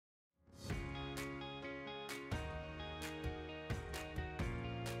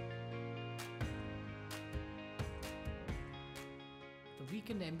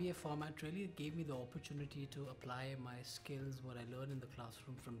weekend MBA format really gave me the opportunity to apply my skills, what I learned in the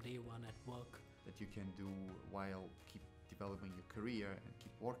classroom from day one at work. That you can do while keep developing your career and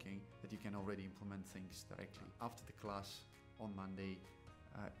keep working, that you can already implement things directly after the class on Monday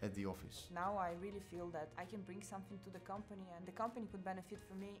at the office. Now I really feel that I can bring something to the company and the company could benefit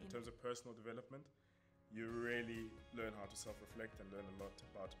from me. In terms of personal development, you really learn how to self-reflect and learn a lot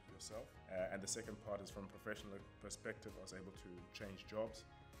about yourself. And the second part is from a professional perspective, I was able to change jobs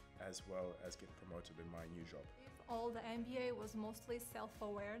as well as get promoted in my new job. All the MBA was mostly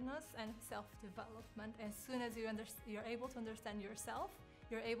self-awareness and self-development. As soon as you're able to understand yourself,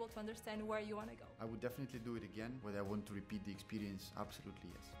 you're able to understand where you want to go. I would definitely do it again, but I want to repeat the experience, absolutely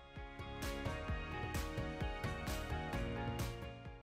yes.